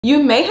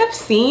You may have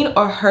seen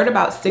or heard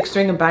about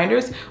 6-ring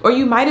binders, or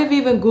you might have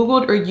even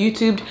Googled or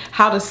YouTubed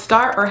how to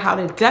start or how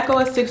to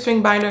deco a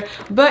 6-ring binder,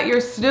 but you're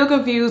still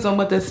confused on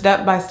what the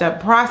step-by-step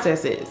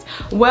process is.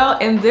 Well,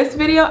 in this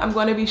video, I'm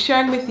going to be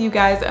sharing with you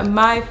guys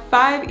my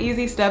 5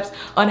 easy steps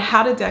on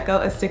how to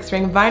deco a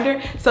 6-ring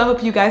binder. So I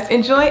hope you guys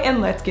enjoy,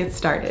 and let's get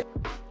started.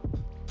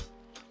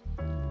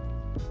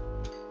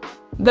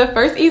 The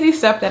first easy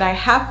step that I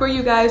have for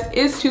you guys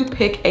is to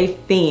pick a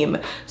theme.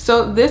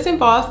 So this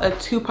involves a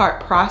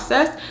 2-part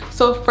process.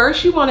 So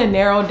first you want to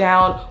narrow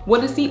down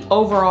what is the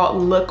overall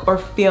look or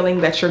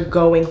feeling that you're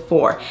going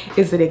for.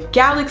 Is it a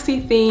galaxy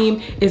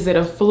theme? Is it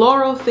a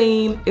floral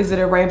theme? Is it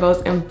a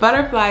rainbows and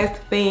butterflies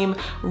theme?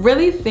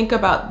 Really think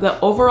about the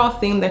overall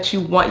theme that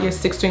you want your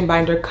 6-ring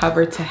binder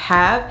cover to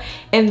have.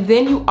 And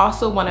then you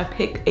also want to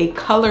pick a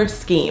color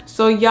scheme.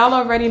 So y'all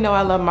already know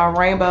I love my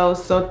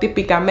rainbows. So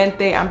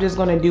típicamente, I'm just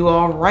going to do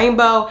all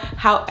rainbow.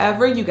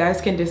 However, you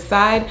guys can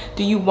decide,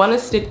 do you want to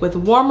stick with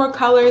warmer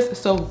colors,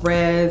 so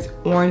reds,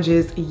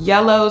 oranges,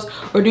 yellows,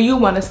 or do you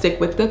want to stick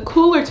with the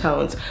cooler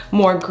tones,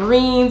 more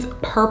greens,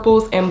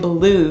 purples, and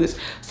blues?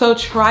 So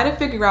try to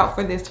figure out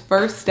for this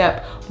first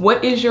step,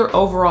 what is your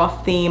overall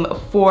theme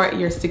for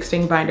your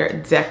 6-ring binder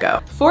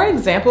deco? For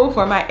example,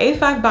 for my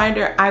A5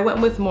 binder, I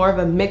went with more of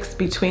a mix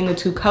between the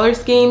 2 color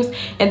schemes,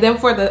 and then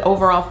for the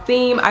overall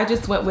theme, I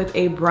just went with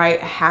a bright,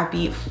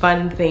 happy,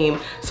 fun theme.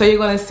 So you're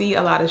going to see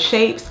a lot of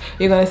shapes,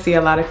 you're going to see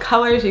a lot of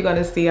colors, you're going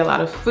to see a lot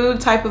of food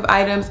type of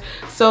items.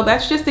 So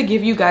that's just to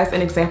give you guys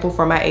an example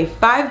for my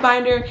A5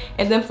 binder.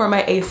 And then for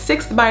my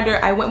A6 binder,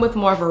 I went with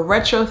more of a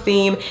retro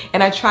theme,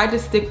 and I tried to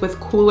stick with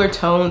cooler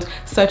tones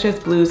such as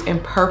blues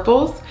and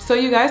purples. So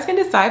you guys can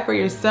decide for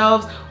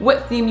yourselves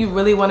what theme you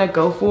really want to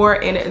go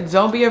for, and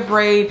don't be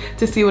afraid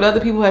to see what other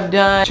people have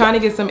done. Trying to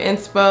get some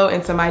inspo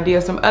and some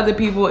ideas from other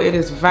people, it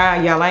is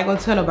fine. Y'all ain't gonna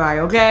tell nobody,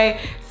 okay?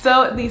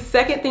 So the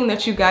second thing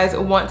that you guys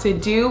want to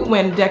do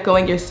when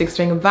decoing your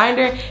 6-ring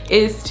binder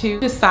is to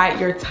decide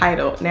your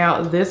title.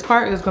 Now this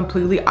part is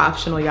completely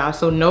optional, y'all,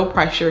 so no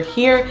pressure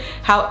here.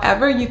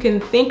 However, you can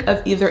think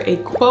of either a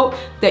quote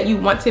that you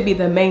want to be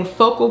the main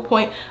focal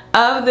point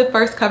of the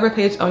first cover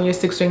page on your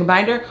 6-ring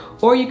binder,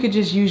 or you could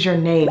just use your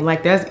name.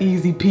 Like, that's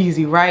easy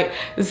peasy, right?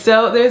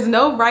 So there's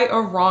no right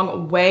or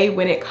wrong way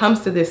when it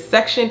comes to this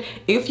section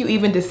if you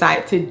even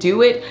decide to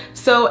do it.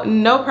 So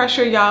no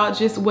pressure, y'all,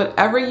 just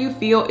whatever you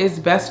feel is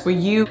best for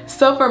you.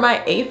 So for my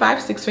A5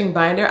 6-ring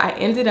binder, I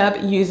ended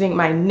up using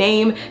my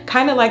name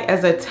kind of like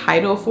as a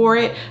title for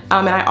it.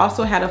 And I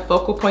also had a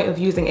focal point of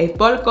using a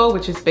photo,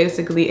 which is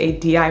basically a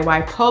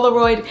DIY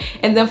Polaroid.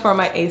 And then for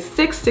my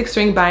A6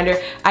 6-ring binder,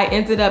 I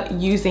ended up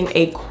using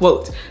a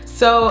quote.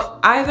 So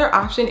either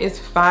option is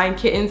fine,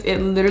 kittens. It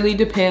literally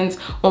depends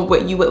on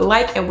what you would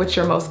like and what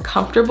you're most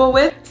comfortable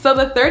with. So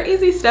the third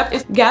easy step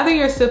is gather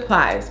your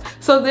supplies.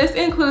 So this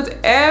includes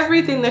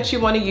everything that you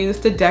want to use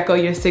to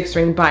deco your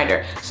 6-ring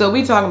binder. So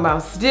we talking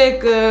about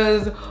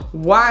stickers,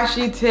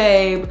 washi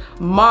tape,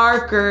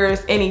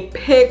 markers, any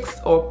picks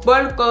or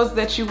photos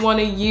that you want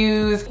to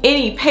use,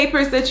 any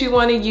papers that you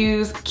want to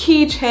use,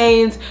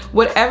 keychains,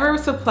 whatever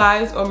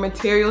supplies or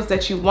materials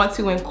that you want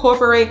to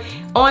incorporate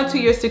onto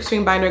your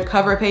 6-ring binder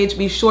cover page,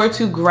 be sure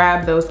to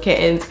grab those,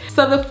 kittens.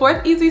 So the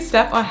fourth easy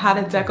step on how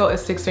to deco a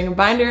 6-ring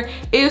binder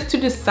is to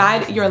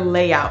decide your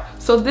layout.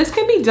 So this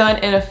can be done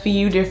in a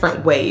few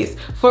different ways.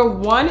 For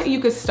one, you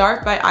could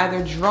start by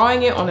either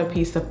drawing it on a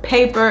piece of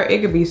paper.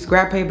 It could be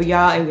scrap paper,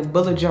 y'all, and your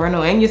bullet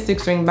journal and your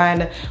 6-ring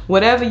binder,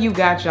 whatever you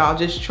got, y'all.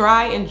 Just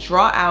try and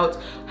draw out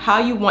how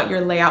you want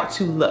your layout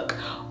to look.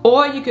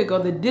 Or you could go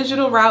the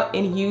digital route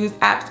and use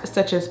apps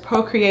such as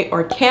Procreate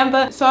or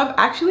Canva. So I've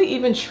actually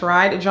even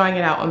tried drawing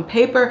it out on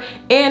paper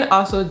and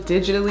also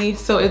digitally.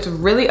 So it's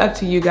really up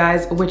to you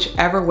guys,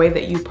 whichever way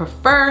that you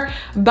prefer.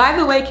 By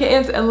the way,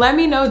 kittens, let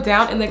me know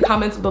down in the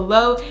comments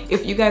below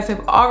if you guys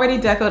have already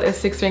decoed a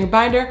 6-ring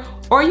binder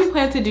or you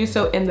plan to do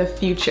so in the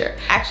future.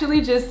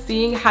 Actually, just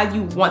seeing how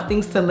you want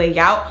things to lay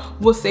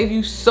out will save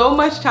you so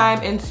much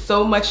time and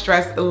so much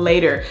stress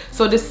later.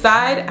 So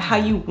decide how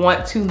you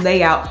want to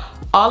lay out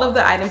all of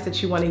the items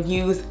that you want to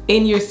use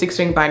in your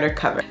 6-ring binder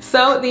cover.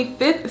 So the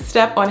 5th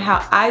step on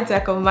how I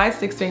deco my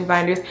 6-ring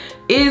binders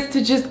is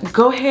to just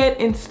go ahead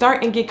and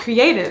start and get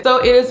creative.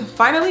 So it is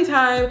finally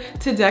time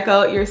to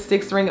deco your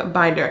 6-ring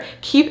binder.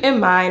 Keep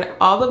in mind,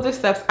 all of the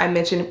steps I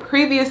mentioned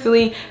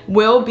previously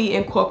will be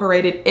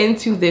incorporated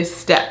into this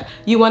step.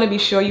 You want to be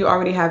sure you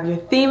already have your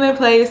theme in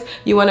place.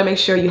 You want to make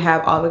sure you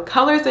have all the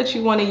colors that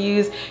you want to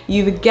use.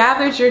 You've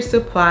gathered your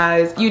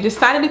supplies. You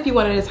decided if you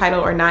wanted a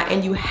title or not,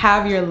 and you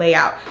have your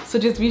layout.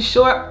 So just be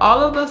sure all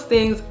of those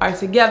things are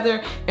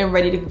together and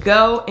ready to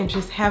go, and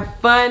just have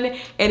fun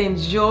and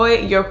enjoy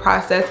your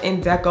process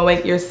in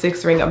decoing your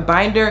 6-ring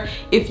binder.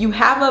 If you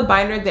have a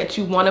binder that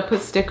you want to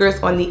put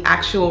stickers on the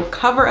actual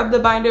cover of the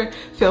binder,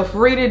 feel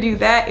free to do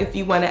that. If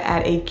you want to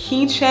add a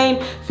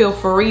keychain, feel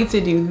free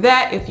to do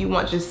that. If you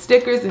want just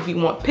stickers, if you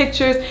want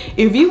pictures,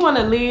 if you want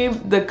to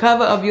leave the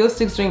cover of your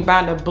 6-string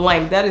binder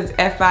blank, that is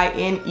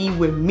FINE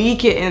with me,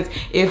 kittens.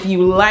 If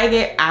you like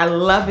it, I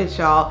love it,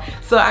 y'all.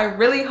 So I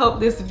really hope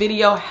this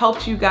video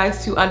helped you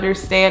guys to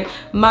understand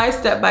my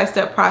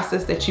step-by-step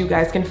process that you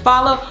guys can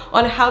follow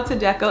on how to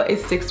deco a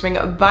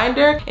 6-string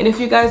binder. And if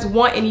you guys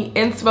want any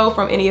info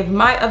from any of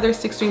my other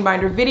 6-string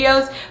binder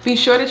videos, be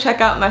sure to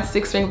check out my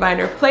 6-string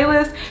binder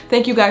playlist.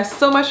 Thank you guys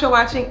so much for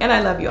watching, and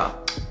I love you all.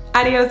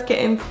 Adios,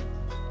 kittens.